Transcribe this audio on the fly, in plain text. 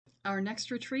Our next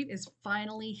retreat is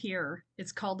finally here.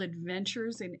 It's called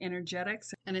Adventures in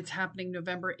Energetics, and it's happening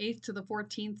November 8th to the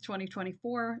 14th,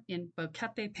 2024 in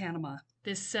Boquete, Panama.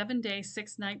 This 7-day,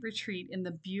 6-night retreat in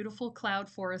the beautiful cloud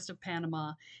forest of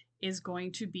Panama is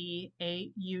going to be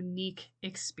a unique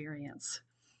experience.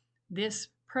 This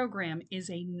program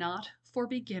is a not for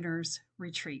beginners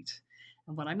retreat.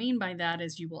 And what I mean by that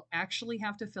is you will actually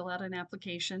have to fill out an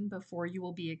application before you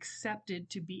will be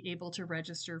accepted to be able to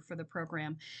register for the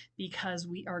program, because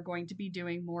we are going to be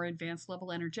doing more advanced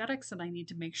level energetics, and I need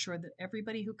to make sure that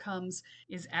everybody who comes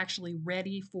is actually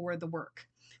ready for the work.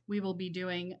 We will be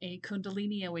doing a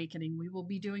Kundalini awakening. We will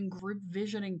be doing group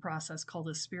visioning process called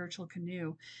a spiritual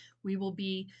canoe. We will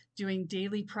be doing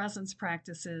daily presence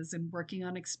practices and working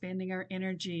on expanding our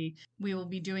energy. We will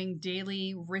be doing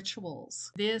daily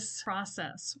rituals. This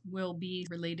process will be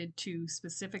related to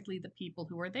specifically the people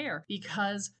who are there,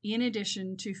 because in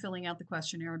addition to filling out the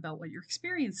questionnaire about what your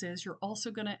experience is, you're also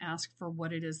going to ask for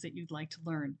what it is that you'd like to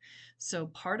learn. So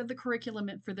part of the curriculum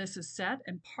for this is set,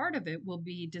 and part of it will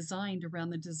be designed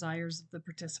around the desires of the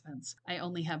participants. I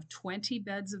only have 20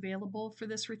 beds available for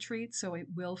this retreat, so it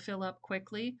will fill up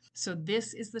quickly. So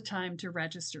this is the time to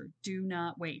register. Do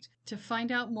not wait. To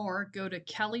find out more, go to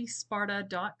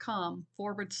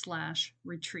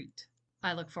kellysparta.com/retreat.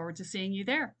 I look forward to seeing you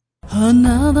there.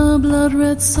 Another blood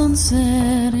red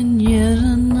sunset and yet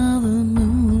another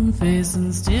moon phase,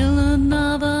 and still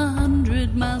another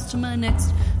 100 miles to my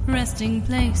next resting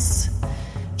place.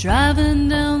 Driving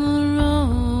down the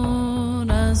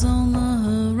road, eyes on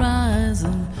the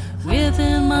horizon.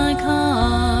 Within my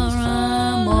car,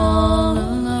 I'm all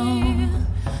alone,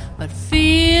 but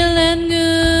feeling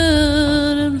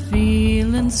good and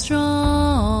feeling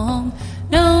strong,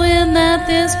 knowing that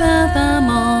this path I'm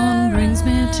on brings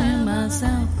me to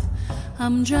myself.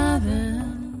 I'm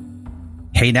driving.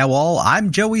 Hey now all, I'm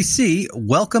Joey C.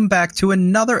 Welcome back to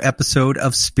another episode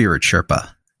of Spirit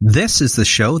Sherpa. This is the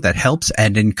show that helps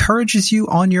and encourages you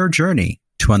on your journey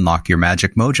to unlock your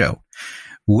magic mojo.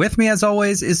 With me, as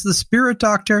always, is the Spirit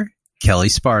Doctor, Kelly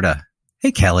Sparta.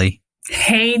 Hey, Kelly.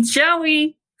 Hey,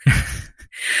 Joey.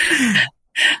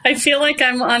 I feel like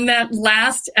I'm on that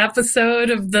last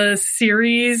episode of the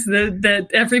series that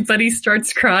everybody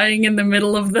starts crying in the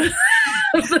middle of the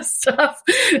of the stuff.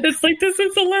 It's like, this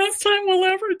is the last time we'll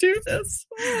ever do this.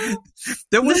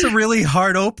 That was a really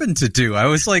hard open to do. I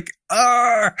was like,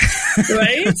 right?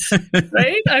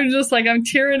 I'm just like, I'm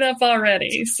tearing up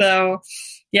already. So,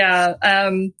 yeah.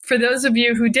 For those of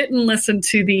you who didn't listen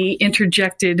to the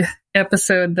interjected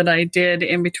episode that I did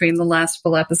in between the last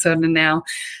full episode and now,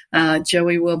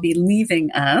 Joey will be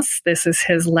leaving us. This is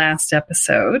his last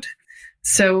episode.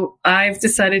 So I've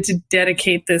decided to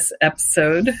dedicate this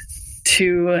episode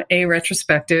to a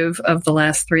retrospective of the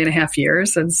last 3.5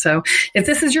 years. And so if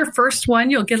this is your first one,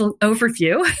 you'll get an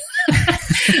overview.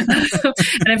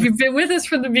 And if you've been with us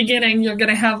from the beginning, you're going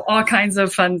to have all kinds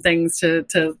of fun things to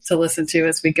listen to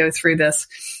as we go through this.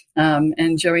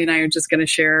 And Joey and I are just going to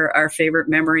share our favorite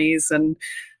memories and,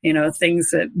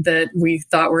 things that we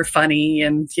thought were funny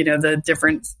and, the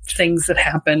different things that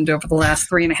happened over the last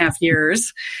 3.5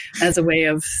 years as a way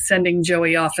of sending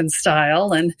Joey off in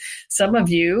style. And some of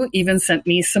you even sent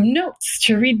me some notes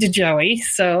to read to Joey.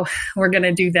 So we're going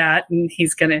to do that. And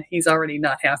he's already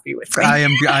not happy with me. I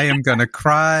am going to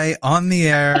cry on the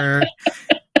air.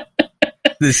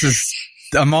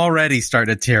 I'm already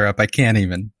starting to tear up. I can't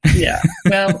even. Yeah.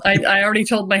 Well, I already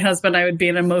told my husband I would be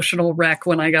an emotional wreck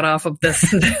when I got off of this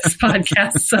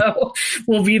podcast. So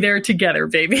we'll be there together,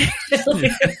 baby. It'll be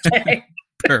okay.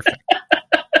 Perfect.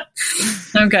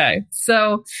 Okay.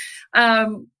 So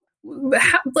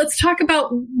let's talk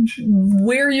about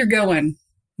where you're going,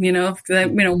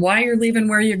 why you're leaving,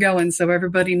 where you're going, so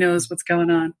everybody knows what's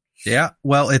going on. Yeah,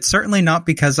 well, it's certainly not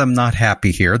because I'm not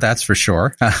happy here. That's for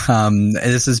sure.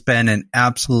 This has been an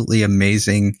absolutely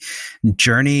amazing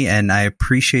journey, and I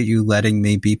appreciate you letting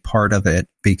me be part of it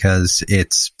because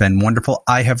it's been wonderful.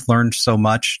 I have learned so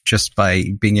much just by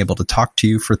being able to talk to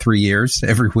you for 3 years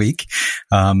every week.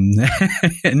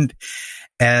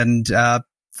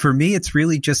 For me, it's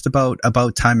really just about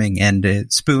timing and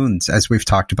spoons, as we've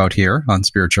talked about here on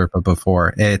Spirit Sherpa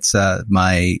before. It's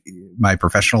my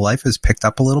professional life has picked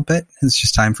up a little bit. It's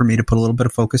just time for me to put a little bit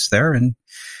of focus there and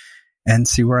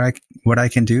see what I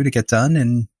can do to get done.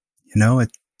 And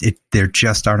there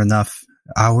just aren't enough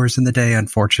hours in the day,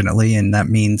 unfortunately, and that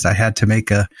means I had to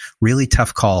make a really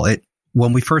tough call.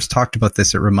 When we first talked about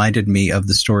this, it reminded me of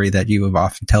the story that you have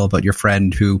often tell about your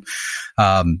friend who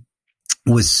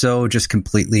was so just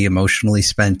completely emotionally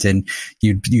spent. And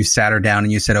you sat her down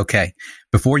and you said, okay,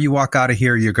 before you walk out of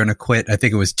here, you're going to quit. I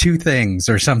think it was 2 things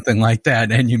or something like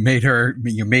that. And you made her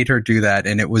do that.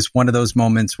 And it was one of those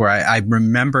moments where I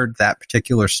remembered that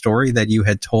particular story that you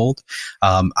had told.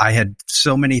 I had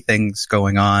so many things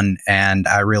going on, and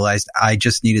I realized I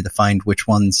just needed to find which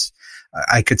ones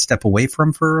I could step away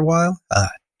from for a while,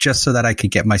 just so that I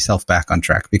could get myself back on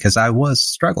track, because I was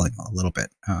struggling a little bit,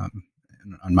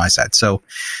 on my side. So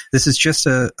this is just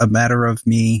a matter of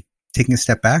me taking a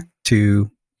step back to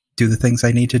do the things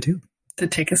I need to do. To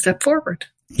take a step forward.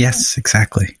 Yes,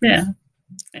 exactly. Yeah.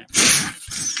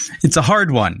 It's a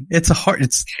hard one. It's a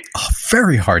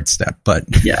very hard step, but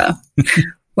yeah.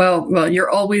 Well, you're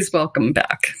always welcome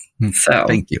back. So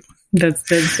thank you.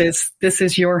 This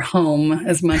is your home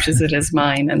as much as it is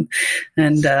mine.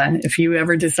 And if you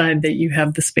ever decide that you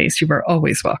have the space, you are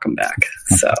always welcome back.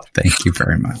 So thank you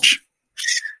very much.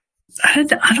 I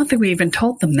don't think we even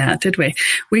told them that, did we?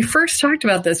 We first talked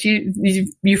about this.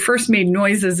 You first made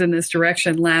noises in this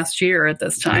direction last year at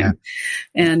this time.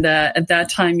 Yeah. And at that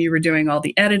time you were doing all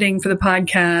the editing for the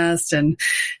podcast,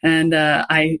 and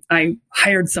I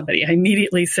hired somebody. I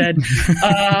immediately said,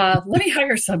 let me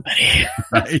hire somebody.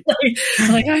 Right.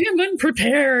 like I am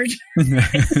unprepared.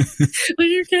 Like,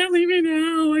 you can't leave me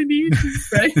now. I need you.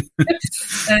 Right.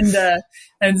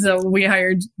 And so we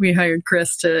hired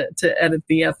Chris to edit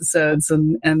the episodes,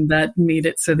 and that made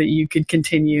it so that you could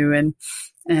continue. And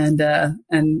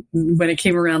when it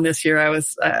came around this year, I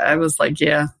was like,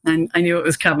 yeah, I knew it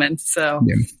was coming. So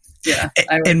yeah.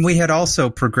 And we had also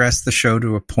progressed the show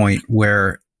to a point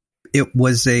where it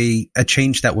was a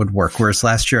change that would work. Whereas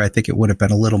last year, I think it would have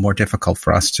been a little more difficult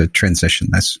for us to transition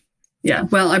this. Yeah.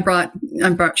 Well, I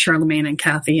brought Charlemagne and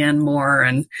Kathy in more,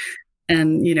 and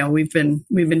we've been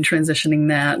transitioning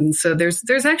that. And so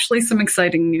there's actually some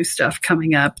exciting new stuff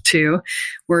coming up too.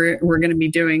 We're going to be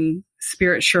doing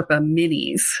Spirit Sherpa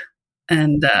minis,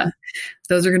 and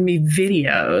those are going to be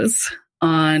videos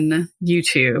on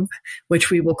YouTube, which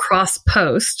we will cross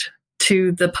post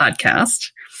to the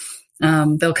podcast.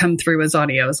 They'll come through as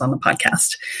audios on the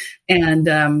podcast, and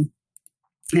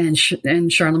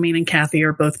Charlemagne and Kathy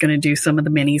are both going to do some of the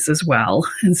minis as well.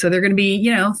 And so they're going to be,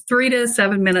 3 to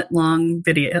 7 minute long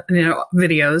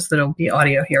videos that'll be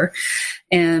audio here.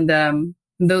 And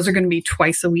those are going to be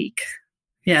twice a week.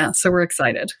 Yeah. So we're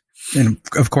excited. And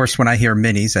of course, when I hear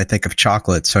minis, I think of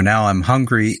chocolate. So now I'm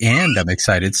hungry and I'm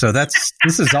excited. So this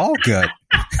is all good.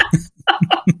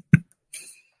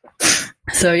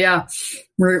 So yeah,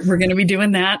 we're going to be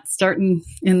doing that starting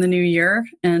in the new year.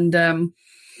 And,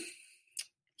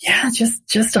 yeah,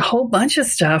 just a whole bunch of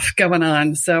stuff going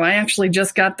on. So I actually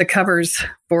just got the covers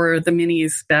for the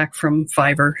minis back from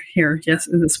Fiverr here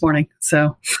this morning.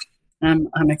 So I'm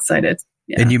excited.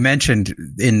 Yeah. And you mentioned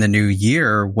in the new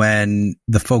year, when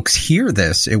the folks hear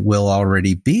this, it will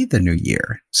already be the new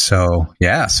year. So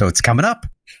yeah, so it's coming up.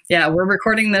 Yeah, we're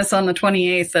recording this on the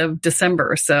 28th of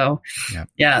December. So,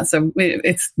 yeah, so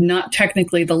it's not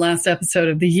technically the last episode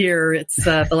of the year. It's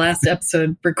the last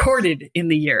episode recorded in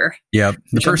the year. Yep,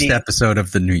 the first episode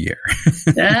of the new year.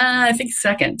 I think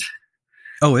second.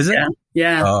 Oh, is it?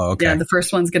 Yeah. Oh, okay. Yeah, the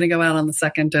first one's going to go out on the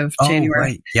 2nd of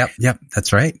January. Right. Yep,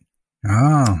 that's right.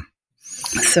 Oh.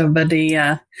 So, but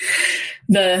the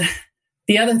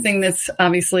other thing that's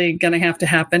obviously going to have to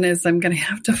happen is I'm going to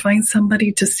have to find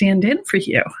somebody to stand in for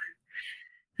you.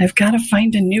 I've got to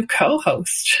find a new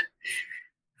co-host.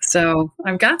 So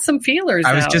I've got some feelers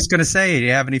out. I was just going to say, do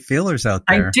you have any feelers out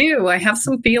there? I do. I have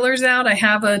some feelers out. I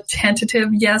have a tentative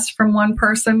yes from one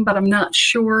person, but I'm not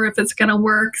sure if it's going to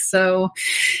work. So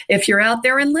if you're out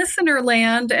there in listener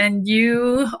land and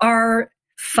you are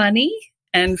funny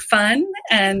and fun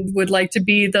and would like to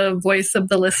be the voice of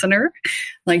the listener,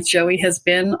 like Joey has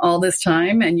been all this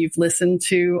time, and you've listened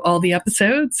to all the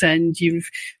episodes, and you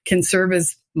can serve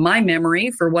as my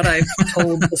memory for what I've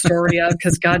told the story of,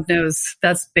 because God knows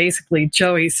that's basically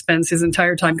Joey spends his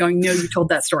entire time going, no, you told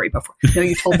that story before. No,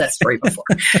 you told that story before.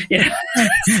 Yeah.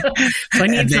 So I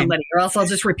need somebody, or else I'll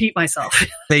just repeat myself.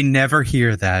 They never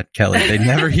hear that, Kelly. They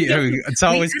never hear. It's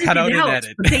always cut out and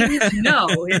edited. They need to know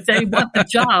if they want the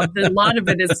job. A lot of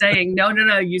it is saying, no,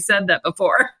 you said that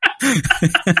before.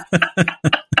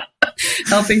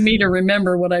 Helping me to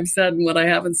remember what I've said and what I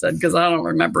haven't said, because I don't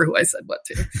remember who I said what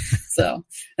to. So,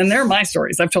 and they're my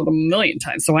stories. I've told them a million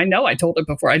times. So I know I told it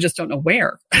before. I just don't know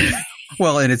where.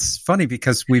 Well, and it's funny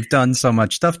because we've done so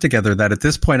much stuff together that at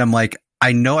this point I'm like,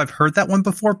 I know I've heard that one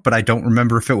before, but I don't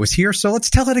remember if it was here. So let's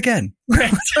tell it again.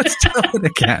 Right. Let's tell it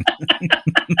again.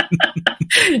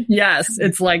 Yes,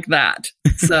 it's like that.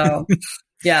 So,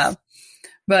 yeah.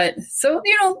 But so,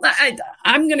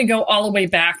 I'm going to go all the way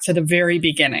back to the very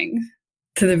beginning,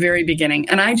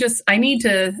 And I need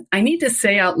to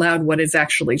say out loud what is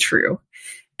actually true.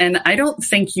 And I don't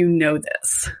think you know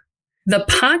this. The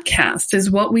podcast is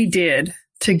what we did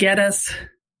to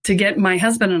get my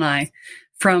husband and I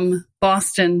from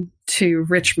Boston to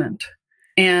Richmond.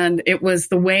 And it was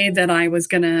the way that I was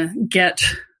going to get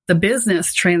the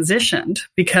business transitioned,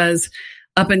 because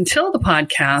up until the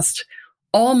podcast,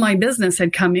 all my business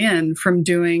had come in from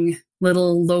doing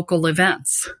little local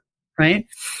events, right?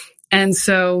 And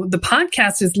so the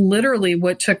podcast is literally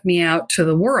what took me out to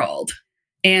the world.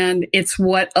 And it's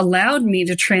what allowed me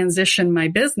to transition my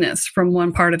business from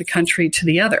one part of the country to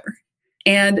the other.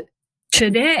 And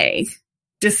today,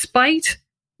 despite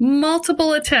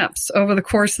multiple attempts over the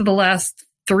course of the last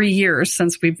 3 years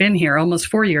since we've been here, almost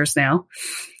 4 years now,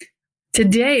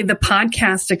 today the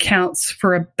podcast accounts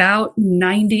for about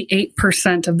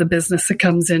 98% of the business that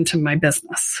comes into my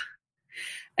business.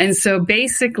 And so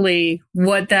basically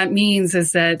what that means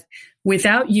is that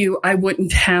without you, I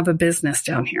wouldn't have a business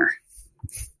down here.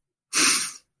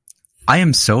 I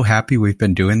am so happy we've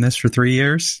been doing this for 3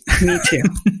 years. Me too.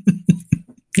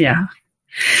 Yeah.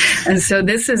 And so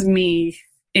this is me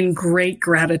in great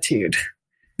gratitude,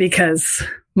 because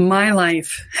my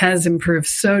life has improved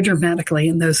so dramatically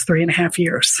in those 3.5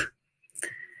 years.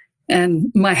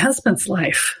 And my husband's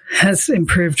life has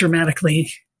improved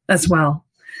dramatically as well.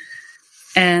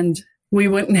 And we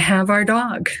wouldn't have our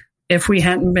dog if we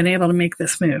hadn't been able to make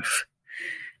this move.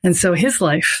 And so his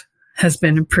life has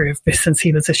been improved since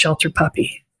he was a shelter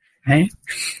puppy, right?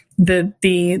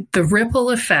 The ripple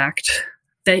effect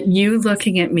that you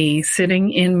looking at me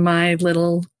sitting in my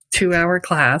little 2-hour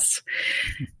class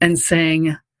and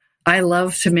saying, I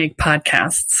love to make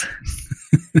podcasts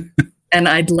and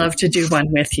I'd love to do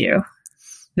one with you.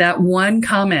 That one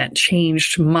comment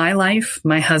changed my life,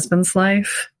 my husband's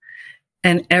life,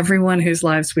 and everyone whose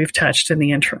lives we've touched in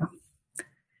the interim.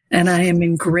 And I am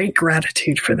in great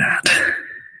gratitude for that.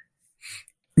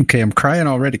 Okay, I'm crying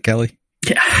already, Kelly.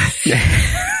 Yeah.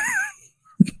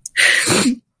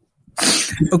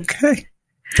 Okay.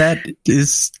 That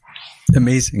is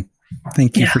amazing.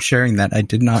 Thank you for sharing that. I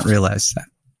did not realize that.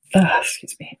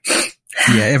 Excuse me.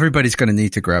 Yeah, everybody's going to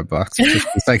need to grab boxes.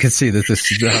 Because I can see that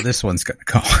this is how this one's going to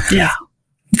go. Yeah.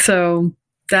 So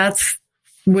that's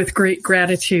with great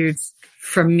gratitude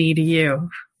from me to you.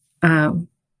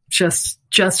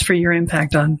 Just for your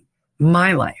impact on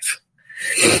my life.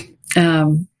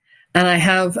 And I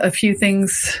have a few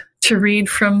things to read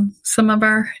from some of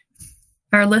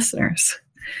our listeners.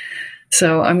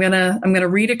 So I'm gonna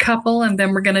read a couple, and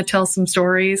then we're gonna tell some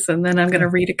stories, and then I'm gonna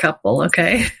read a couple.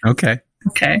 Okay. Okay.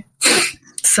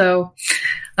 So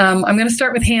I'm gonna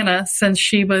start with Hannah, since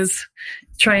she was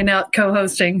trying out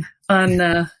co-hosting on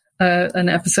an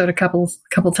episode a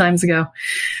couple times ago.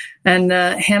 And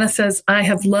Hannah says, I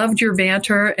have loved your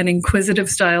banter and inquisitive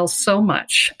style so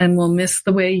much, and will miss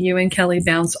the way you and Kelly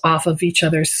bounce off of each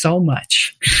other so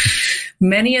much.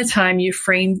 Many a time you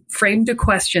framed a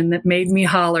question that made me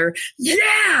holler,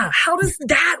 yeah, how does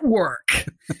that work?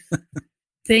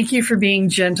 Thank you for being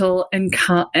gentle and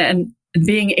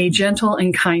being a gentle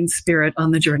and kind spirit on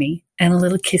the journey. And a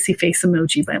little kissy face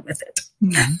emoji went with it.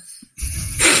 Mm-hmm.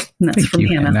 And that's from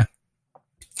Hannah.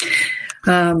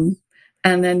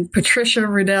 And then Patricia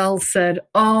Riddell said,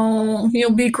 oh,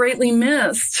 you'll be greatly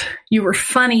missed. You were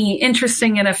funny,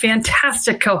 interesting, and a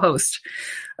fantastic co-host.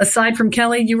 Aside from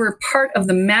Kelly, you were part of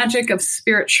the magic of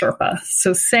Spirit Sherpa.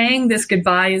 So saying this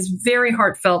goodbye is very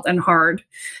heartfelt and hard.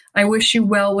 I wish you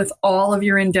well with all of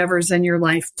your endeavors in your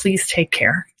life. Please take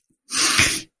care.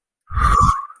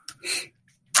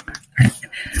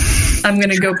 I'm going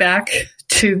to go back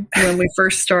to when we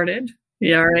first started.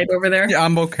 You all right over there? Yeah,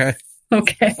 I'm okay.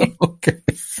 Okay. Okay.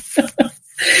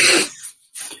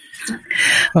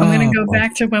 I'm going to go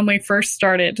back to when we first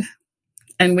started,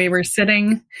 and we were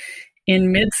sitting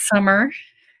in midsummer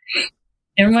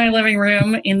in my living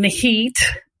room in the heat,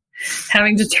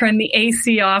 having to turn the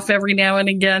AC off every now and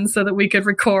again so that we could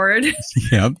record.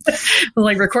 Yep.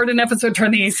 Like record an episode, turn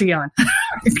the AC on.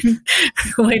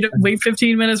 wait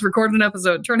 15 minutes, record an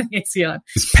episode, turn the AC on.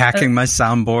 Just packing my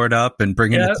soundboard up and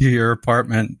bringing it to your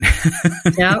apartment.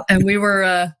 Yeah, and we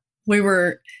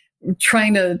were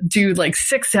trying to do like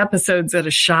 6 episodes at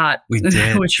a shot. We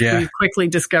did, which we quickly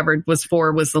discovered was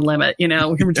 4 was the limit. You know,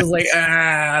 we were just like,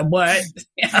 what?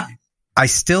 Yeah. I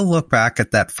still look back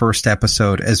at that first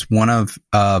episode as one of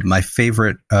my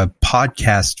favorite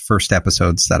podcast first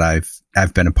episodes that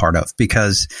I've been a part of,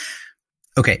 because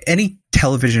any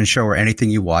television show or anything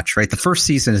you watch, right? The first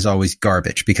season is always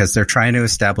garbage because they're trying to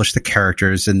establish the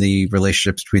characters and the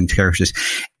relationships between the characters.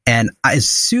 And as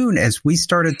soon as we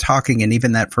started talking, and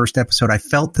even that first episode, I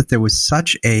felt that there was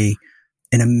such an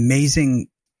amazing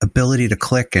ability to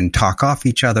click and talk off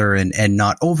each other and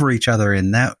not over each other.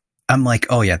 And that I'm like,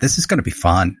 oh yeah, this is going to be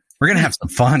fun. We're going to have some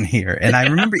fun here. And I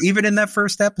remember even in that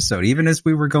first episode, even as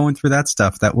we were going through that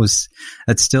stuff, that's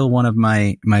still one of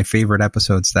my favorite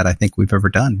episodes that I think we've ever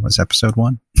done was episode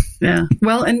 1. Yeah.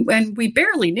 Well, and we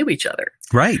barely knew each other.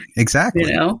 Right. Exactly.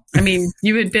 You know, I mean,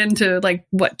 you had been to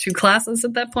 2 classes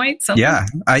at that point? Something? Yeah.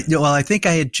 I think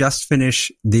I had just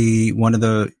finished one of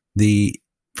the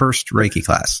first Reiki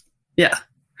class. Yeah.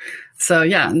 So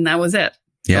yeah. And that was it.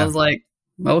 Yeah. I was like,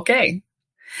 okay.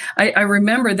 I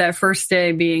remember that first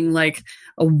day being like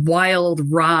a wild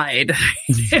ride.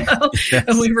 You know? Yes.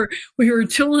 And we were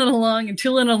tooling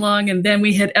along, and then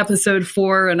we hit episode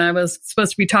 4, and I was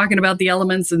supposed to be talking about the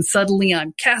elements, and suddenly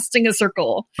I'm casting a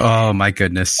circle. Oh my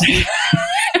goodness.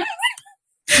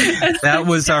 That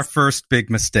was our first big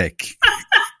mistake.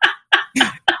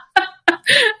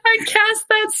 I cast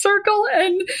that circle,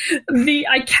 and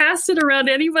I cast it around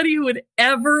anybody who would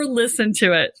ever listen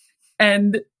to it.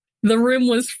 And the room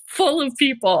was full of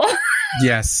people.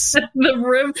 Yes.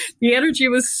 The energy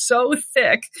was so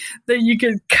thick that you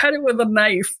could cut it with a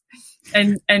knife,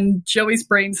 and Joey's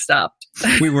brain stopped.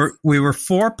 We were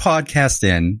 4 podcasts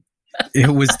in.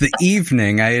 It was the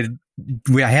evening. I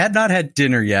had not had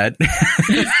dinner yet.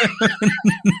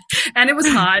 And it was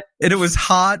hot. And it was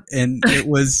hot, and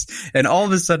all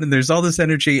of a sudden there's all this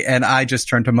energy, and I just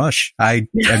turned to mush. I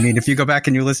mean, if you go back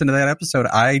and you listen to that episode,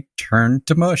 I turned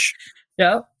to mush.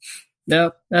 Yep.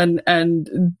 And,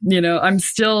 you know,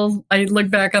 I look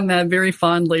back on that very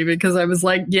fondly because I was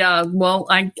like, yeah, well,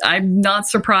 I'm not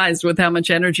surprised with how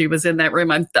much energy was in that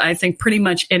room. I think pretty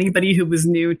much anybody who was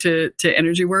new to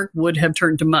energy work would have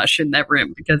turned to mush in that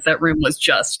room, because that room was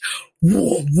just,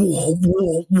 whoa, whoa,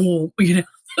 whoa, whoa, you know.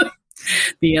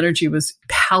 The energy was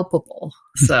palpable.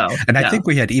 So, and I think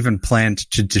we had even planned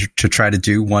to try to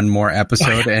do one more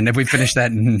episode, and if we finished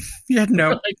that,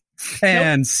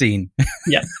 and scene.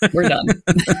 Yeah, we're done.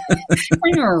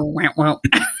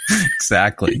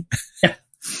 Exactly. Yeah.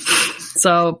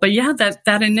 So, but yeah,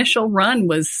 that initial run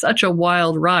was such a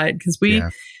wild ride, because we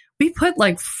put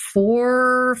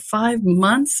 4 or 5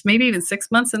 months, maybe even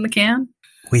 6 months in the can.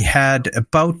 We had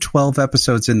about 12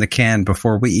 episodes in the can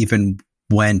before we even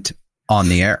went on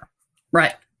the air.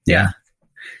 Right. Yeah.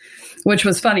 Which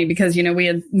was funny because, you know, we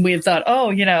had thought, oh,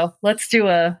 you know, let's do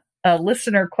a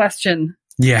listener question.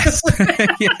 Yes.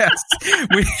 Yes.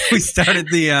 We started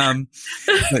the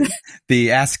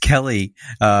Ask Kelly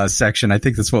section. I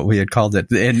think that's what we had called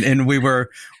it. And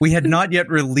we had not yet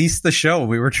released the show.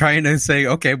 We were trying to say,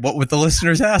 okay, what would the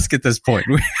listeners ask at this point?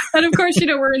 And of course, you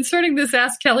know, we're inserting this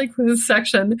Ask Kelly quiz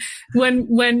section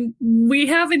when we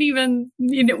haven't even,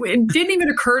 you know, it didn't even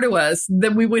occur to us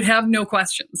that we would have no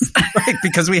questions. Right,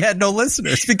 because we had no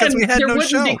listeners, because we had no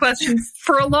show. There wouldn't be questions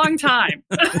for a long time.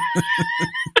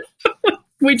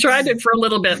 We tried it for a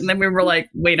little bit, and then we were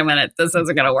like, wait a minute, this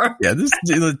isn't going to work. Yeah,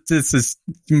 this is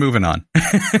moving on.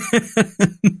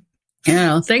 You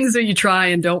know, things that you try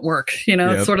and don't work, you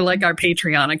know, It's sort of like our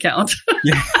Patreon account.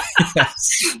 Yeah.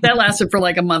 Yes. That lasted for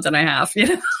a month and a half, you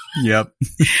know? Yep.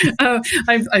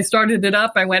 I started it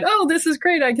up. I went, oh, this is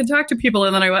great. I can talk to people.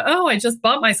 And then I went, oh, I just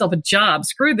bought myself a job.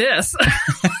 Screw this.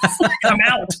 I'm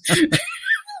out.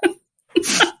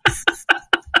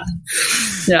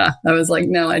 Yeah, I was like,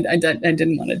 no, I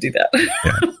didn't want to do that.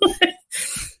 Yeah.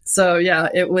 So yeah,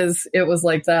 it was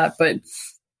like that. But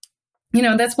you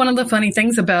know, that's one of the funny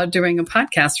things about doing a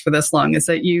podcast for this long is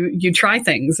that you try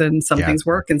things, and some things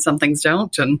work and some things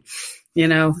don't, and you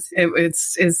know,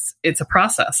 it's a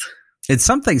process. And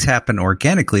some things happen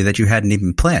organically that you hadn't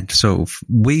even planned. So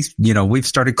we've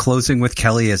started closing with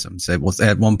Kellyisms. It was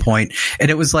at one point, and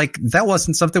it was like, that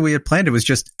wasn't something we had planned. It was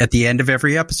just at the end of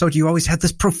every episode, you always had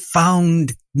this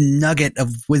profound nugget of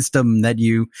wisdom that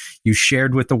you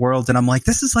shared with the world. And I'm like,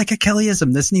 this is like a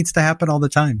Kellyism. This needs to happen all the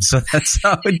time. So that's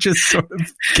how it just sort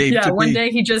of came to me. Yeah, one day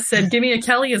he just said, give me a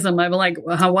Kellyism. I'm like,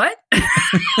 what?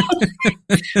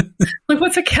 Like,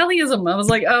 what's a Kellyism? I was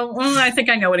like, oh, well, I think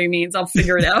I know what he means. I'll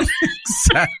figure it out.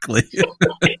 Exactly.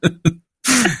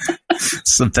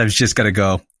 Sometimes you just got to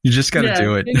go. You just got to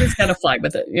do it. You just got to fly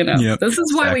with it. You know, Yep, this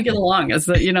is why we get along, is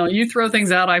that, you know, you throw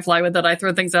things out, I fly with it. I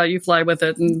throw things out, you fly with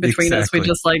it. And between us, we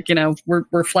just like, you know,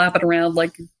 we're flapping around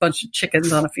like a bunch of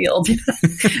chickens on a field. You know?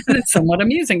 And it's somewhat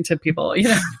amusing to people, you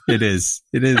know. It is.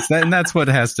 And that's what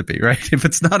it has to be, right? If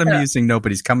it's not amusing,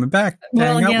 nobody's coming back to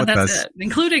hang out with that's us. It.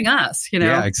 Including us, you know.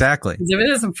 Yeah, exactly. If it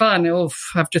isn't fun,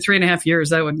 after 3.5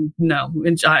 years, I would, no.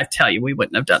 I tell you, we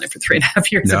wouldn't have done it for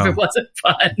 3.5 years if it wasn't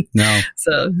fun. No.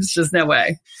 So it's just no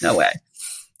way. Yeah.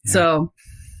 So,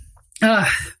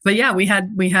 But yeah, we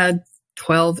had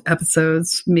 12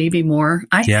 episodes, maybe more.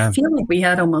 I feel like we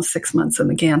had almost 6 months in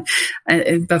the can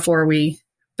before we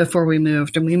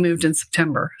moved, and we moved in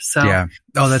September. So yeah.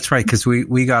 Oh, that's right. Cause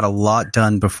we got a lot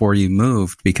done before you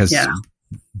moved because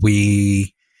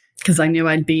I knew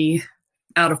I'd be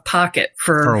out of pocket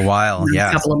for a while.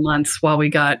 A couple of months while we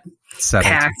got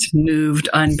settled. Packed, moved,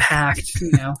 unpacked,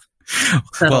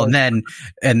 Well,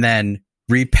 and then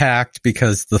repacked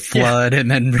because the flood,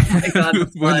 and then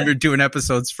when we were doing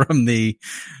episodes from the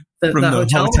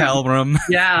hotel room.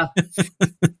 Yeah.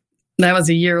 That was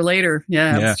a year later.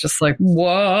 Yeah. It was just like,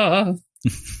 whoa.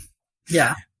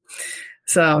 Yeah.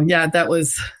 So yeah, that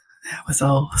was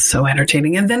all so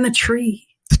entertaining. And then the tree.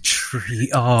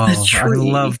 Oh, I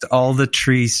loved all the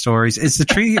tree stories. Is the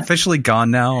tree officially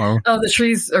gone now? Or? Oh, the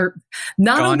trees are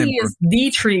not only is the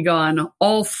tree gone,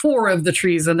 all 4 of the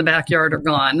trees in the backyard are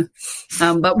gone.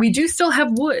 But we do still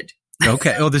have wood.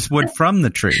 Okay. Oh, there's wood from the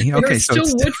tree. Okay. There's still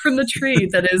wood from the tree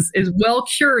that is well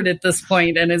cured at this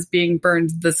point and is being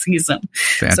burned this season.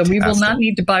 Fantastic. So we will not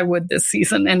need to buy wood this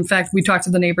season. In fact, we talked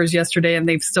to the neighbors yesterday, and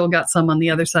they've still got some on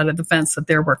the other side of the fence that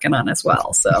they're working on as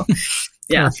well. So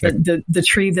yeah, the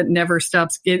tree that never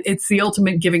stops. It's the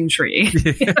ultimate giving tree.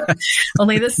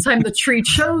 Only this time the tree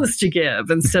chose to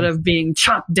give instead of being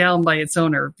chopped down by its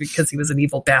owner because he was an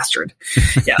evil bastard.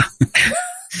 Yeah.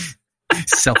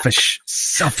 Selfish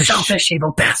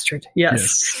evil bastard.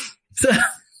 Yes.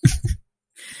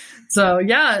 So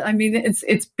yeah, I mean,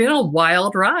 it's been a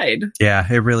wild ride. Yeah,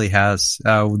 it really has.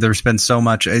 There's been so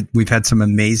much. We've had some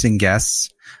amazing guests.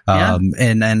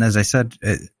 And as I said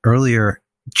earlier,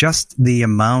 just the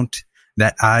amount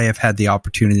that I have had the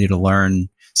opportunity to learn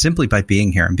simply by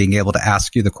being here and being able to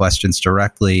ask you the questions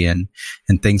directly and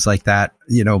things like that.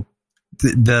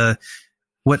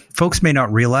 What folks may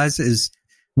not realize is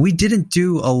we didn't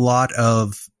do a lot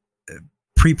of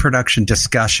pre-production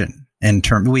discussion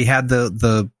we had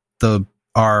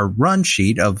our run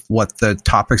sheet of what the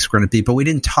topics were going to be, but we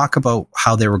didn't talk about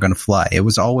how they were going to fly. It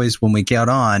was always when we got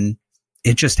on,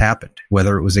 it just happened,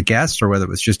 whether it was a guest or whether it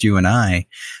was just you and I,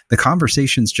 the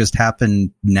conversations just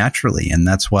happened naturally. And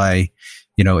that's why,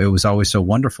 it was always so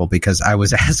wonderful because I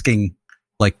was asking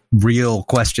like real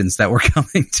questions that were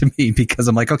coming to me because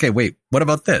I'm like, okay, wait, what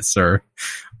about this? Or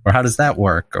how does that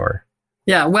work? Or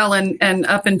yeah, well, and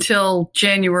up until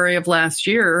January of last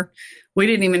year, we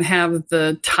didn't even have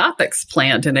the topics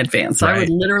planned in advance. Right. I would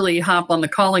literally hop on the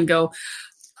call and go,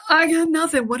 I got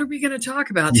nothing. What are we going to talk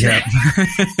about today?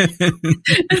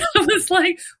 And I was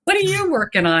like, what are you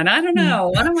working on? I don't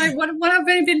know. What have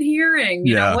I been hearing?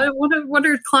 What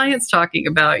are clients talking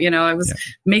about? I was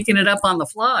making it up on the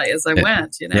fly as I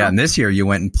went, Yeah. And this year you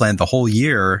went and planned the whole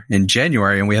year in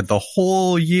January, and we had the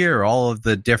whole year, all of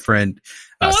the different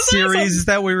series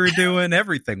that we were doing.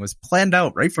 Everything was planned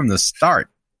out right from the start.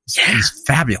 It was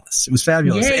fabulous. It was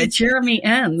fabulous. Yay, Jeremy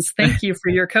Enns. Thank you for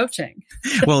your coaching.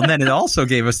 Well, and then it also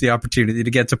gave us the opportunity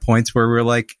to get to points where we were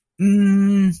like,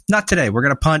 not today. We're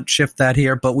going to shift that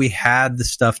here. But we had the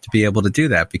stuff to be able to do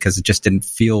that because it just didn't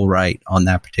feel right on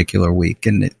that particular week.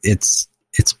 And it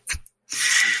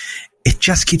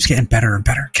just keeps getting better and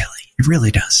better, Kelly. It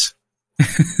really does.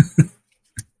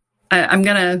 I'm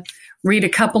going to read a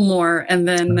couple more, and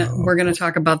then we're going to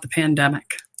talk about the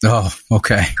pandemic. Oh,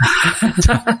 okay.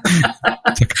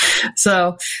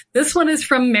 So this one is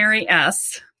from Mary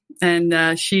S.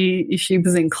 And she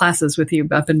was in classes with you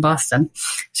up in Boston.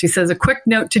 She says, a quick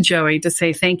note to Joey to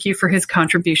say thank you for his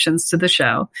contributions to the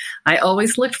show. I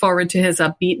always looked forward to his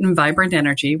upbeat and vibrant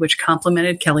energy, which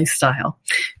complemented Kelly's style.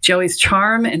 Joey's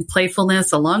charm and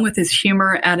playfulness, along with his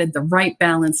humor, added the right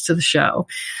balance to the show.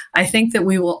 I think that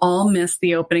we will all miss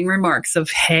the opening remarks of,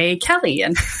 hey, Kelly,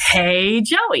 and hey,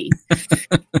 Joey.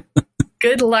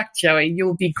 Good luck, Joey. You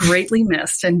will be greatly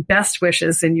missed, and best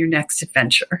wishes in your next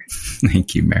adventure.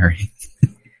 Thank you, Mary.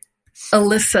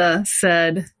 Alyssa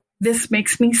said, this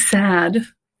makes me sad.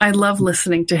 I love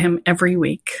listening to him every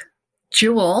week.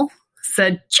 Jewel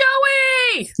said,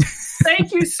 Joey,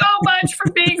 thank you so much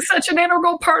for being such an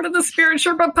integral part of the Spirit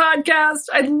Sherpa podcast.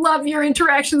 I love your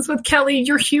interactions with Kelly,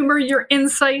 your humor, your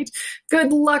insight.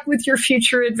 Good luck with your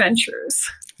future adventures.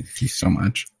 Thank you so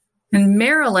much. And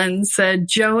Marilyn said,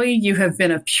 Joey, you have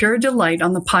been a pure delight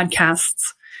on the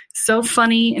podcasts. So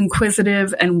funny,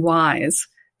 inquisitive, and wise.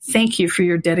 Thank you for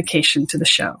your dedication to the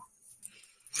show.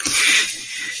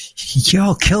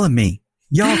 Y'all killing me.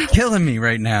 Y'all killing me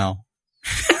right now.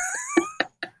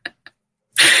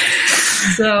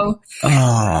 So,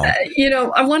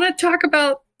 I want to talk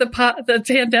about the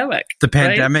pandemic. The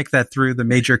pandemic that threw the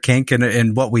major kink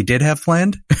in what we did have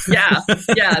planned? Yeah.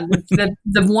 The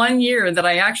 1 year that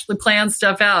I actually planned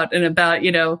stuff out in about,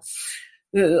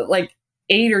 like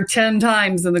 8 or 10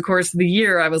 times in the course of the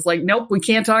year, I was like, nope, we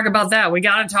can't talk about that. We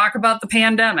got to talk about the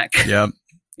pandemic. Yep.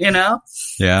 You know?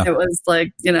 Yeah. It was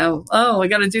like, oh, we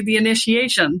got to do the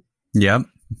initiation. Yep.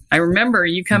 I remember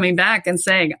you coming back and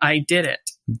saying, I did it.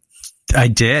 I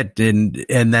did.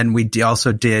 And then we did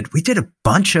a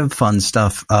bunch of fun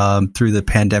stuff through the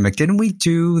pandemic. Didn't we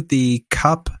do the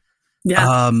cup?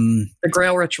 Yeah. The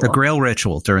Grail ritual. The Grail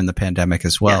ritual during the pandemic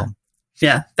as well.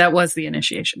 Yeah, that was the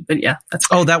initiation. But yeah, that's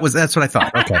great. Oh, that's what I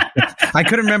thought. Okay. I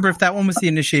couldn't remember if that one was the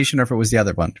initiation or if it was the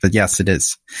other one. But yes, it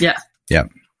is. Yeah. Yeah.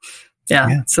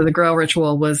 Yeah. So the Grail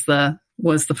ritual was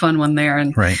the fun one there.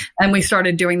 And right. And we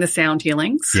started doing the sound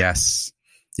healings. Yes.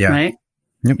 Yeah. Right.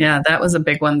 Yep. Yeah, that was a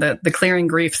big one. The Clearing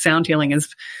Grief sound healing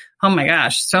is, oh my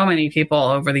gosh, so many people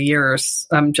over the years.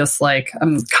 I'm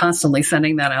constantly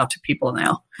sending that out to people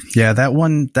now. Yeah, that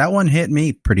one hit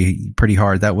me pretty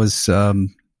hard. That was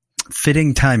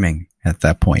fitting timing at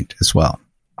that point as well.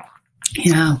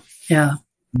 Yeah. Yeah.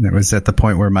 It was at the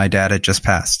point where my dad had just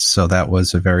passed. So that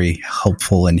was a very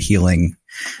helpful and healing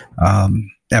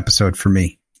episode for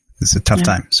me. It's a tough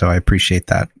time. So I appreciate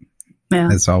that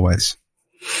as always.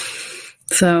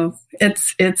 So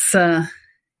it's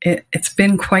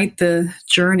been quite the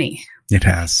journey. It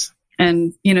has.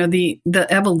 And, the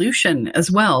evolution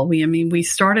as well. We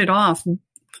started off,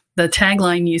 the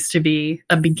tagline used to be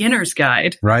a beginner's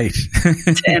guide. Right.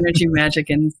 To energy, magic,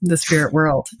 and the spirit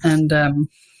world. And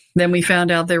then we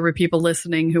found out there were people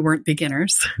listening who weren't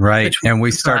beginners. Right. And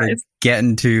we started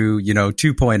getting to,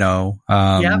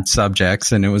 2.0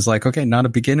 subjects. And it was like, okay, not a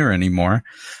beginner anymore.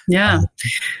 Yeah.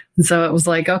 And so it was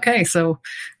like, okay, so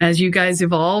as you guys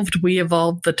evolved, we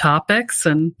evolved the topics.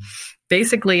 And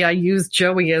basically, I used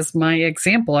Joey as my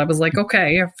example. I was like,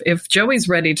 okay, if Joey's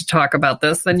ready to talk about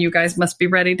this, then you guys must be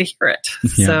ready to hear it.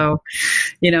 Yeah. So,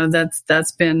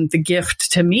 that's been the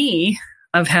gift to me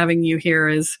of having you here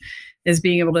is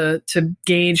being able to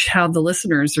gauge how the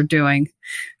listeners are doing.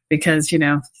 Because,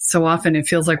 so often it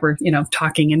feels like we're,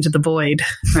 talking into the void,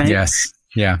 right? Yes.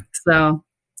 Yeah. So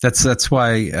that's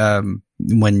why,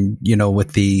 when,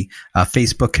 with the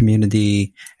Facebook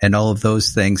community and all of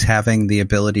those things, having the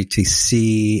ability to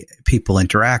see people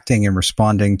interacting and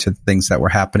responding to things that were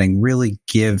happening really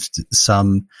gives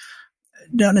some,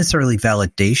 not necessarily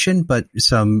validation, but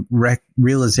some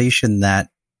realization that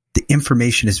the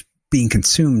information is being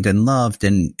consumed and loved.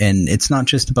 And it's not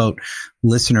just about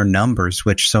listener numbers,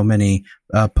 which so many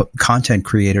content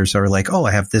creators are like, oh,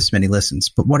 I have this many listens.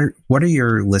 But what are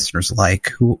your listeners like?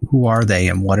 Who are they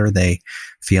and what are they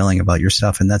feeling about your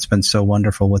stuff? And that's been so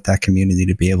wonderful with that community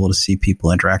to be able to see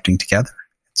people interacting together.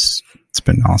 It's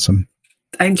been awesome.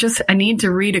 I need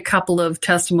to read a couple of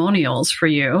testimonials for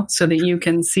you so that you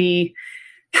can see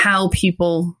how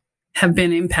people have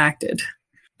been impacted.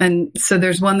 And so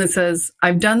there's one that says,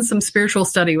 I've done some spiritual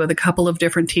study with a couple of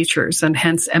different teachers and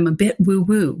hence am a bit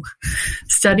woo-woo,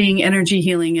 studying energy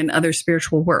healing and other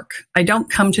spiritual work. I don't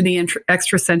come to the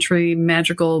extrasensory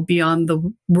magical beyond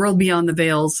the world beyond the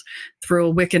veils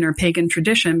through a Wiccan or pagan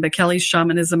tradition, but Kelly's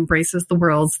shamanism embraces the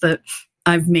worlds that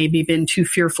I've maybe been too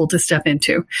fearful to step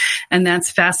into. And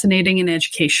that's fascinating and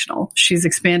educational. She's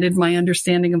expanded my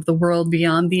understanding of the world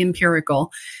beyond the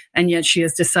empirical, and yet she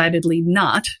is decidedly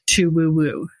not too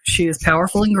woo-woo. She is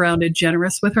powerful and grounded,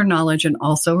 generous with her knowledge, and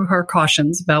also her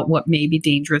cautions about what may be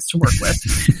dangerous to work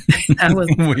with. That was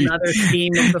another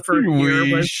theme of the first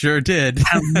year. We sure did.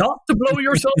 How not to blow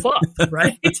yourself up,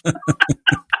 right?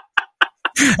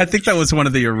 I think that was one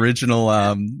of the original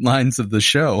lines of the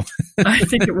show. I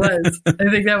think it was. I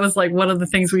think that was like one of the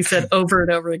things we said over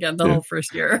and over again the whole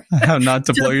first year. How not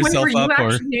to blow yourself up. You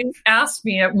actually asked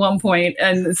me at one point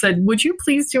and said, would you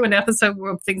please do an episode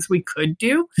of things we could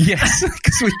do? Yes,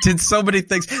 because we did so many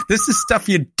things. This is stuff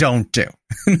you don't do.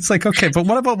 And it's like, okay, but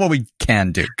what about what we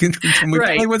can do? Can we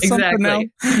play with something now?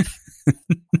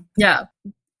 Yeah.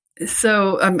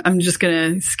 So I'm just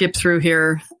going to skip through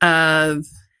here.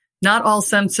 Not all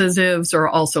sensitives are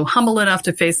also humble enough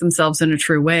to face themselves in a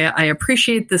true way. I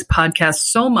appreciate this podcast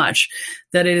so much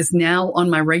that it is now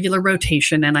on my regular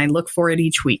rotation and I look for it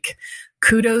each week.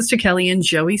 Kudos to Kelly and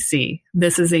Joey C.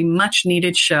 This is a much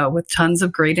needed show with tons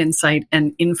of great insight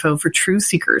and info for true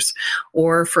seekers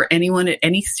or for anyone at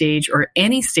any stage or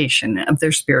any station of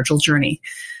their spiritual journey.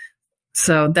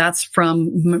 So that's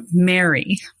from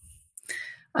Mary.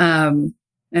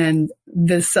 And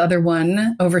this other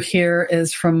one over here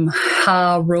is from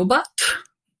Ha Robot.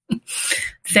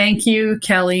 Thank you,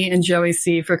 Kelly and Joey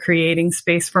C., for creating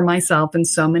space for myself and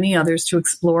so many others to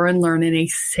explore and learn in a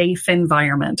safe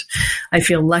environment. I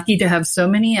feel lucky to have so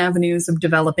many avenues of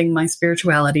developing my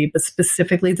spirituality, but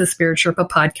specifically the Spirit Sherpa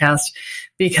podcast,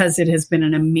 because it has been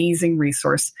an amazing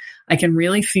resource. I can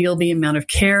really feel the amount of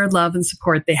care, love, and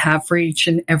support they have for each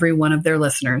and every one of their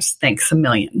listeners. Thanks a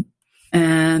million.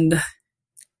 And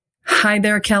hi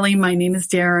there, Kelly. My name is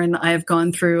Darren. I have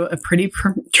gone through a pretty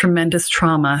tremendous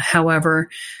trauma. However,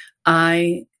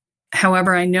 I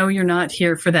know you're not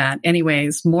here for that.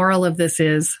 Anyways, moral of this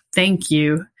is thank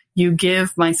you. You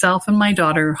give myself and my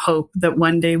daughter hope that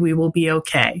one day we will be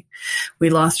okay. We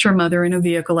lost her mother in a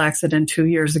vehicle accident 2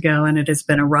 years ago, and it has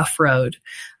been a rough road.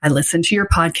 I listen to your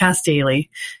podcast daily.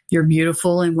 You're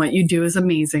beautiful, and what you do is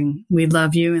amazing. We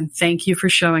love you, and thank you for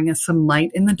showing us some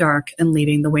light in the dark and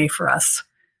leading the way for us.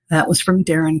 That was from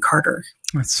Darren Carter.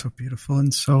 That's so beautiful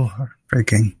and so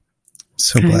heartbreaking.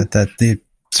 So glad that they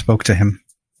spoke to him.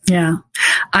 Yeah.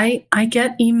 I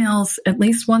get emails at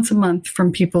least once a month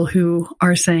from people who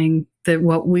are saying that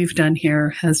what we've done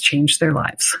here has changed their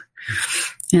lives.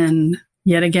 And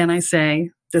yet again, I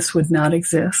say this would not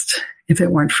exist if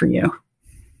it weren't for you.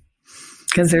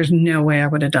 Because there's no way I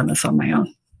would have done this on my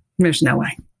own. There's no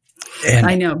way. And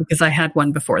I know because I had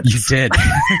one before this. You did.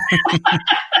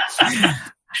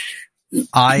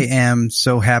 I am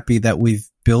so happy that we've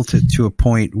built it to a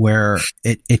point where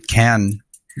it can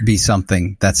be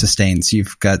something that sustains.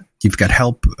 You've got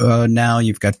help now.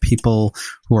 You've got people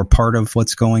who are part of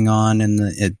what's going on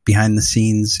behind the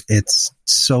scenes. It's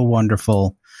so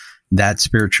wonderful that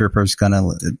Spirit Sherpa is gonna.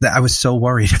 I was so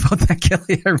worried about that,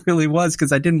 Kelly. I really was,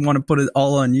 because I didn't want to put it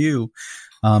all on you.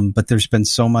 But there's been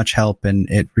so much help, and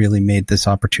it really made this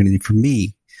opportunity for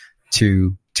me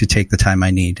to take the time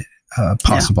I need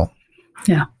possible.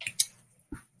 Yeah.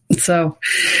 So,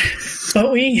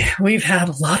 but we've had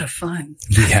a lot of fun.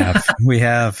 We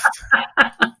have.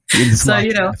 So,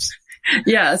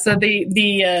 yeah. So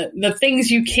the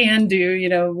things you can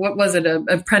do, what was it?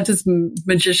 Apprentice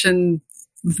magician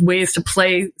ways to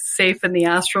play safe in the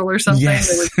astral or something.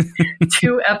 Yes. There was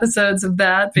 2 episodes of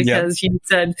that because you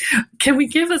said, can we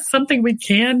give us something we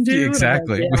can do?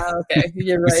 Exactly. Yeah. Okay.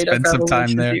 You're right. Spend some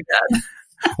time there. Do that.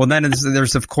 Well, then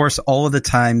there's of course all of the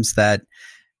times that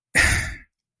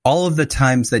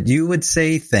you would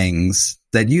say things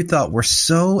that you thought were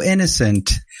so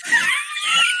innocent.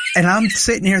 And I'm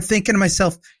sitting here thinking to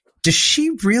myself, does she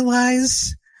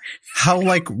realize how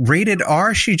rated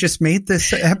R she just made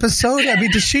this episode? I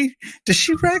mean, does she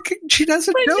reckon she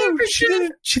doesn't know? She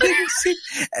didn't see.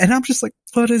 And I'm just like,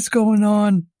 what is going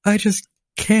on? I just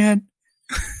can't.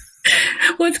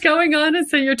 What's going on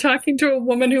is that you're talking to a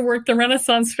woman who worked the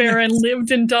Renaissance Fair and lived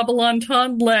in double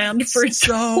entendre land for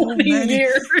so 20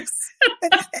 years.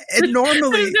 And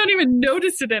normally, I don't even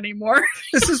notice it anymore.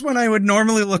 This is when I would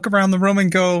normally look around the room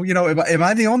and go, am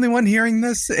I the only one hearing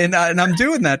this? And I'm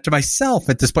doing that to myself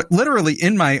at this point, literally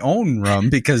in my own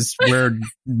room, because we're,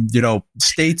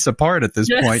 states apart at this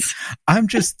point. I'm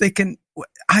just thinking,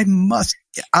 I'm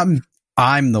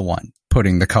the one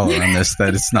putting the color on this,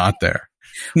 that it's not there.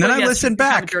 And then I listen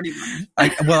back.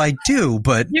 I do,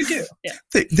 but you do. Yeah.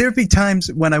 There'd be times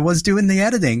when I was doing the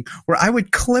editing where I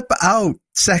would clip out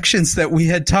sections that we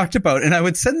had talked about, and I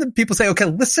would send them people say, "Okay,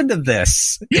 listen to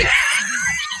this." Did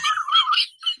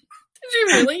you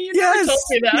really? You never told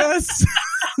me that. Yes.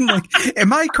 I'm like,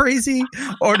 am I crazy,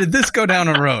 or did this go down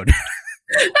a road?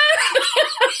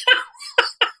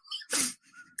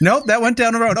 Nope, that went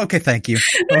down a road. Okay, thank you.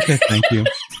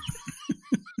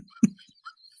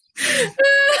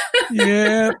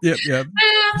 Yep.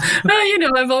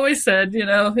 I've always said,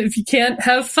 if you can't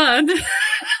have fun.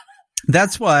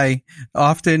 That's why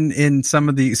often in some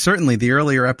of certainly the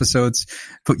earlier episodes,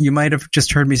 you might have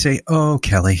just heard me say, "Oh,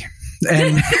 Kelly,"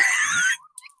 and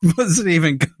wasn't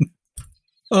even good.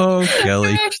 Oh, Kelly.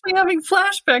 I'm actually having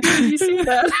flashbacks when you see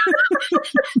that.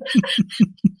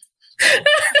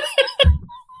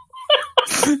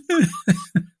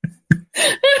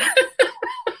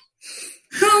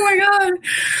 Oh my God.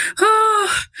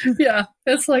 Oh, yeah,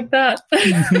 it's like that.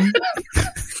 Mm-hmm.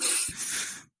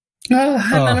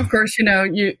 And then of course,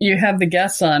 you have the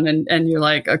guests on and you're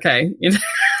like, okay,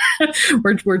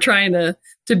 we're trying to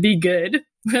be good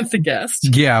with the guests.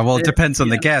 Yeah, well, it depends on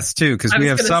the guests too, because we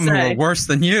have some who are worse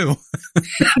than you.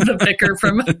 The vicar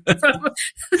from England,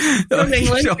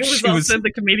 who was also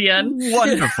the comedian.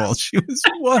 Wonderful. She was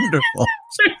wonderful.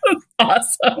 She was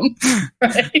awesome.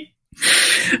 Right?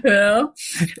 Yeah.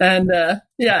 And I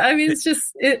mean, it's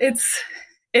just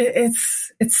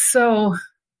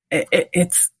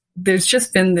there's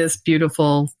just been this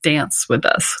beautiful dance with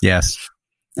us. Yes.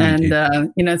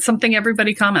 And, it's something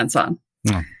everybody comments on.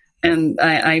 Oh. And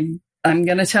I'm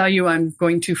going to tell you, I'm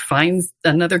going to find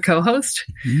another co-host,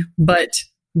 but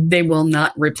they will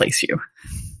not replace you.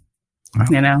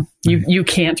 Wow. You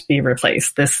can't be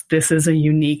replaced. This is a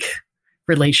unique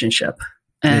relationship.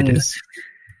 And, it is.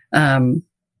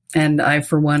 And I,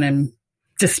 for one, am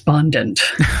despondent.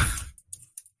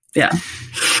 Yeah.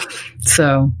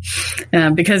 So,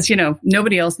 because,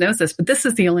 nobody else knows this, but this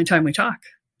is the only time we talk.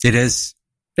 It is.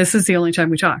 This is the only time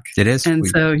we talk. It is. And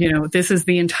so, this is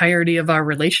the entirety of our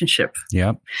relationship.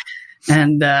 Yep.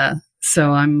 And,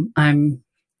 so I'm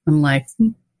like,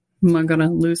 am I going to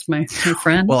lose my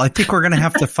friend? Well, I think we're going to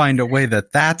have to find a way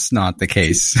that's not the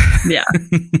case. Yeah.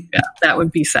 That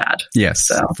would be sad. Yes.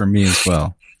 So, for me as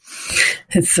well.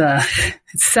 It's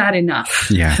sad enough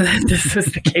that this is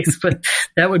the case, but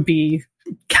that would be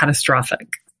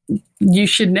catastrophic. You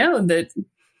should know that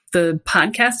the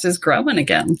podcast is growing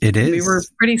again. It is. We were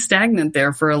pretty stagnant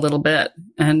there for a little bit,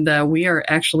 and we are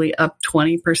actually up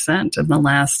 20% in the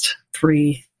last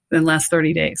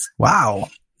 30 days. Wow,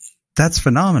 that's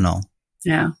phenomenal.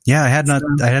 Yeah. Yeah, I had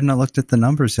not looked at the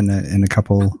numbers in a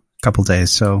couple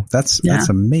days, so that's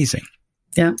amazing.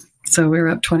 Yeah. So we were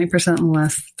up 20% in the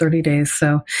last 30 days.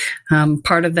 So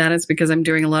part of that is because I'm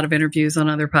doing a lot of interviews on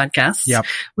other podcasts,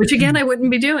 which again, I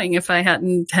wouldn't be doing if I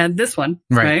hadn't had this one.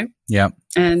 Right. Yep.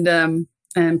 And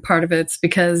part of it's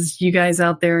because you guys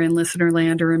out there in listener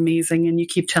land are amazing and you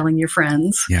keep telling your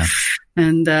friends. Yeah.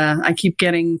 And I keep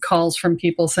getting calls from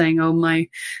people saying, oh,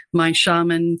 my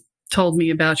shaman told me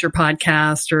about your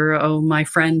podcast, or, oh, my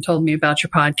friend told me about your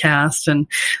podcast. And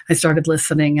I started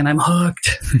listening and I'm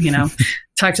hooked,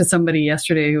 Talked to somebody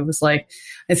yesterday who was like,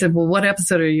 I said, well, what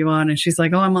episode are you on? And she's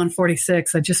like, oh, I'm on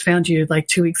 46. I just found you like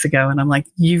 2 weeks ago. And I'm like,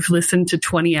 you've listened to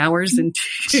 20 hours in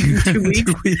 2 weeks?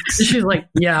 2 weeks. And she's like,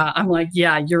 yeah. I'm like,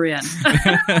 yeah, you're in.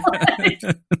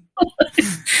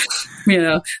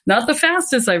 Not the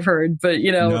fastest I've heard, but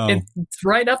it's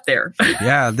right up there.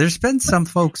 Yeah. There's been some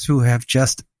folks who have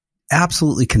just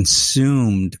absolutely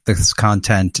consumed this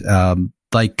content.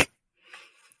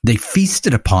 They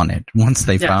feasted upon it once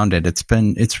they found it.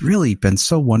 It's really been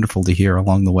so wonderful to hear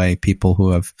along the way, people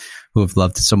who have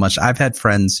loved it so much. I've had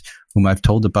friends whom I've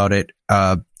told about it,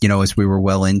 as we were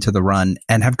well into the run,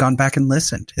 and have gone back and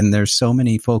listened. And there's so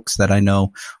many folks that I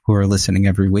know who are listening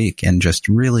every week and just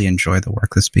really enjoy the work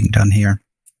that's being done here.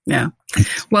 Yeah.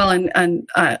 Well, and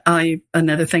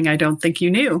another thing I don't think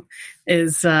you knew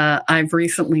is, I've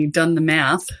recently done the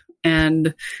math,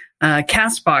 and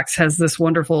Castbox has this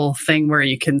wonderful thing where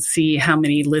you can see how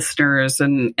many listeners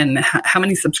and how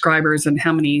many subscribers and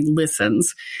how many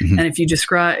listens. Mm-hmm. And if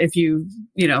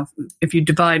you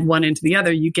divide one into the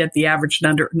other, you get the average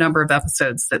number of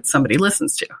episodes that somebody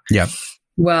listens to. Yeah.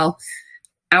 Well,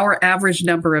 our average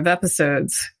number of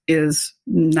episodes is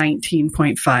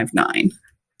 19.59.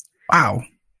 Wow.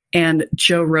 And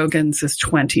Joe Rogan's is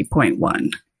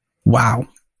 20.1. Wow.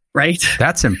 Right.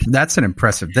 That's an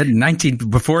impressive. That 19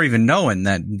 before even knowing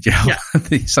that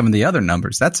some of the other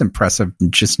numbers. That's impressive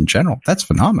just in general. That's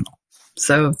phenomenal.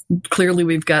 So clearly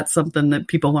we've got something that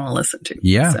people want to listen to.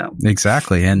 Yeah,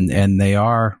 exactly. And they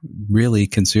are really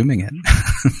consuming it.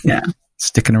 Yeah.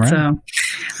 Sticking around.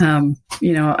 So,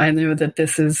 I know that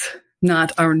this is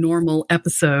not our normal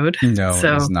episode. No,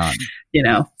 it's not.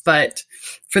 But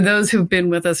for those who've been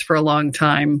with us for a long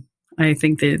time, I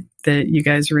think that you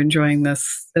guys are enjoying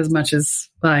this as much as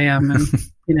I am. And,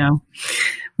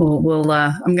 we'll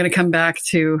I'm going to come back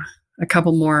to a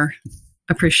couple more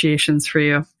appreciations for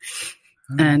you.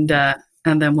 And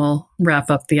then we'll wrap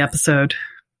up the episode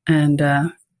and,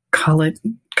 call it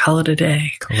a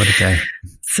day. Call it a day.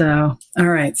 So, all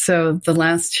right. So the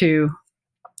last two,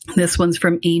 this one's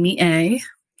from Amy A.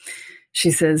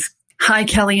 She says, hi,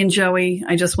 Kelly and Joey.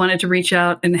 I just wanted to reach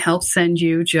out and help send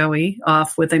you, Joey,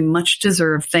 off with a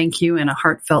much-deserved thank you and a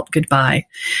heartfelt goodbye.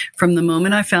 From the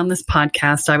moment I found this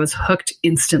podcast, I was hooked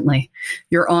instantly.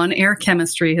 Your on-air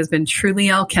chemistry has been truly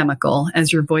alchemical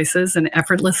as your voices and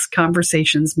effortless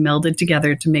conversations melded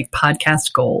together to make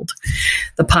podcast gold.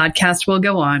 The podcast will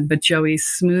go on, but Joey's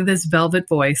smooth as velvet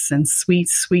voice and sweet,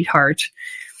 sweet heart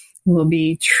will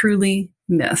be truly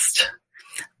missed.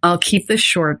 I'll keep this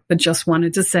short, but just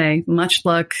wanted to say much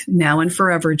luck now and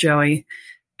forever, Joey.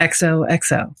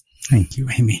 XOXO. Thank you,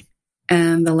 Amy.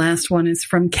 And the last one is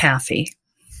from Kathy.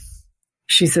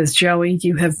 She says, Joey,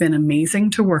 you have been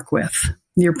amazing to work with.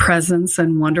 Your presence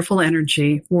and wonderful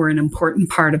energy were an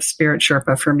important part of Spirit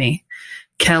Sherpa for me.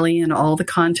 Kelly and all the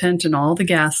content and all the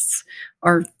guests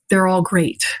they're all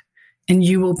great, and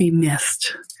you will be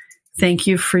missed. Thank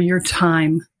you for your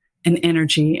time and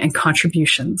energy and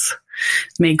contributions.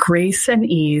 May grace and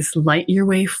ease light your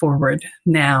way forward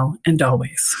now and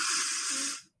always.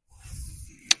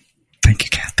 Thank you,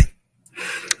 Kathy.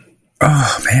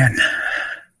 Oh, man.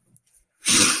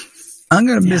 I'm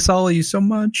going to miss all of you so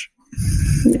much.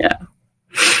 Yeah.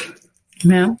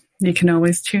 Well, you can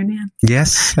always tune in.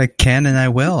 Yes, I can and I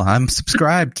will. I'm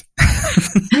subscribed.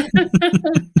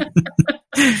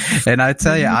 And I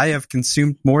tell you, I have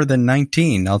consumed more than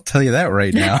 19. I'll tell you that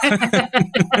right now.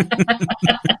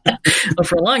 Well,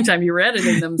 for a long time, you were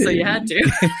editing them, so you had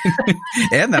to.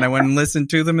 And then I went and listened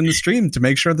to them in the stream to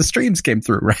make sure the streams came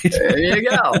through, right? There you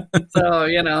go. So,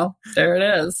 there it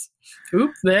is.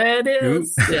 Oop, there it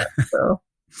is. Oop. Yeah. So,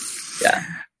 yeah.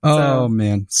 Oh,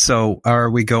 man. So are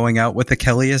we going out with a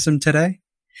Kellyism today?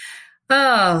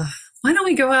 Why don't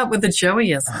we go out with a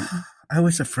Joeyism? I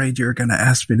was afraid you were going to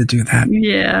ask me to do that.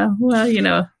 Yeah. Well,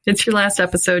 it's your last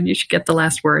episode. You should get the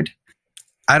last word.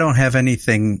 I don't have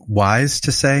anything wise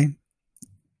to say,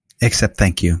 except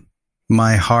thank you.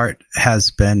 My heart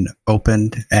has been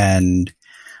opened and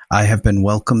I have been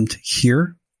welcomed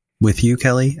here with you,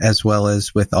 Kelly, as well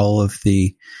as with all of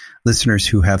the listeners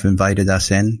who have invited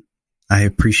us in. I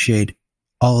appreciate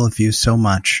all of you so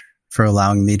much for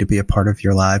allowing me to be a part of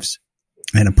your lives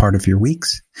and a part of your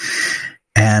weeks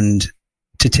and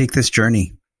to take this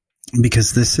journey,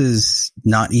 because this is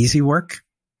not easy work,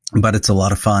 but it's a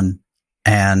lot of fun.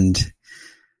 And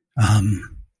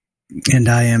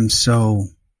I am so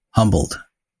humbled,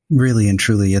 really and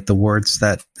truly, at the words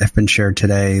that have been shared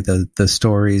today, the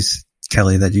stories,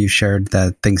 Kelly, that you shared,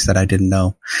 the things that I didn't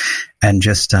know, and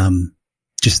just the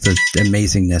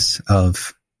amazingness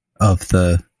of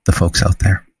the folks out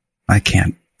there. I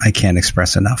can't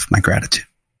express enough my gratitude.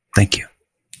 Thank you.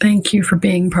 Thank you for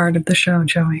being part of the show,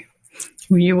 Joey.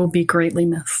 You will be greatly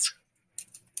missed.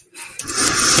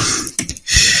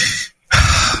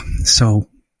 So,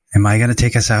 am I going to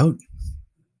take us out?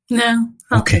 No,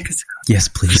 I'll take us out. Yes,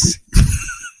 please.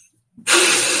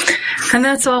 And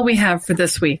that's all we have for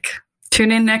this week.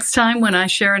 Tune in next time when I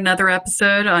share another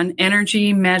episode on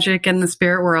energy, magic, and the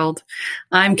spirit world.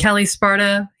 I'm Kelly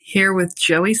Sparta, here with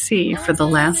Joey C. for the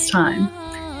last time.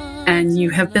 And you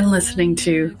have been listening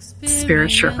to Spirit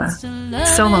Sherpa.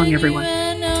 So long, everyone.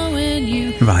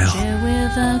 Vile.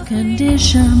 A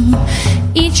condition.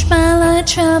 Each mile I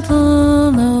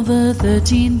travel over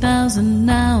 13,000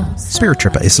 now. Spirit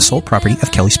Sherpa is the sole property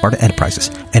of Kelly Sparta Enterprises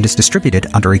and is distributed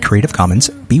under a Creative Commons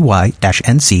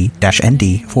BY-NC-ND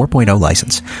 4.0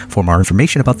 license. For more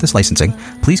information about this licensing,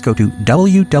 please go to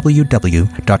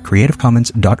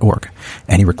www.creativecommons.org.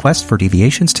 Any requests for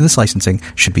deviations to this licensing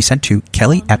should be sent to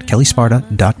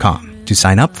kelly@kellysparta.com. To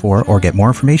sign up for or get more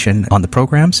information on the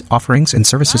programs, offerings, and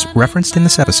services referenced in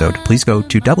this episode, please go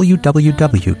to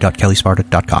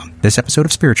www.kellysparta.com. This episode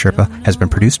of Spirit Sherpa has been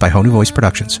produced by Honu Voice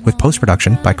Productions, with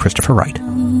post-production by Christopher Wright.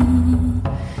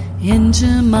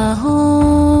 Into my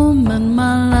home and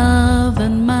my love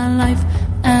and my life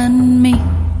and me.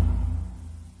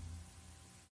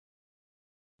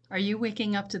 Are you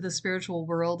waking up to the spiritual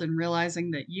world and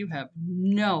realizing that you have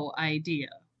no idea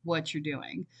what you're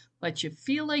doing, but you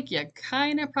feel like you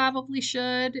kind of probably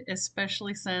should,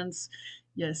 especially since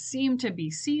you seem to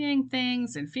be seeing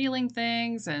things and feeling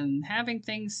things and having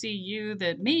things see you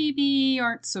that maybe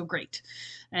aren't so great,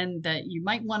 and that you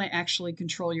might want to actually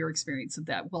control your experience of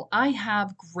that? Well, I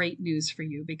have great news for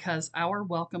you, because our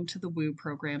Welcome to the Woo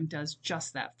program does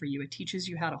just that for you. It teaches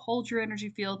you how to hold your energy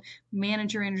field,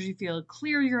 manage your energy field,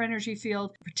 clear your energy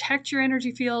field, protect your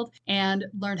energy field, and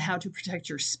learn how to protect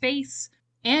your space.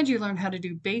 And you learn how to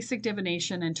do basic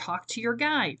divination and talk to your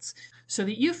guides, so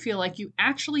that you feel like you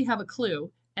actually have a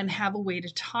clue and have a way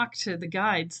to talk to the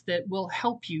guides that will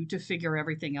help you to figure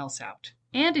everything else out.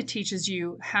 And it teaches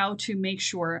you how to make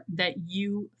sure that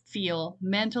you feel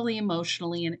mentally,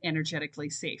 emotionally, and energetically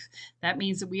safe. That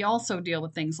means that we also deal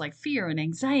with things like fear and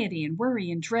anxiety and worry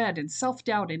and dread and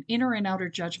self-doubt and inner and outer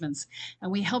judgments.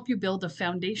 And we help you build a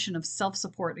foundation of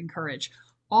self-support and courage.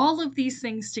 All of these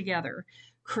things together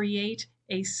create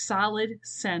a solid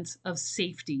sense of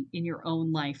safety in your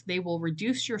own life. They will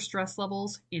reduce your stress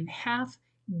levels in half,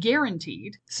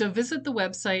 guaranteed. So visit the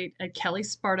website at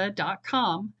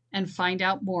kellysparta.com and find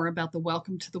out more about the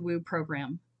Welcome to the Woo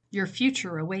program. Your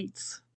future awaits.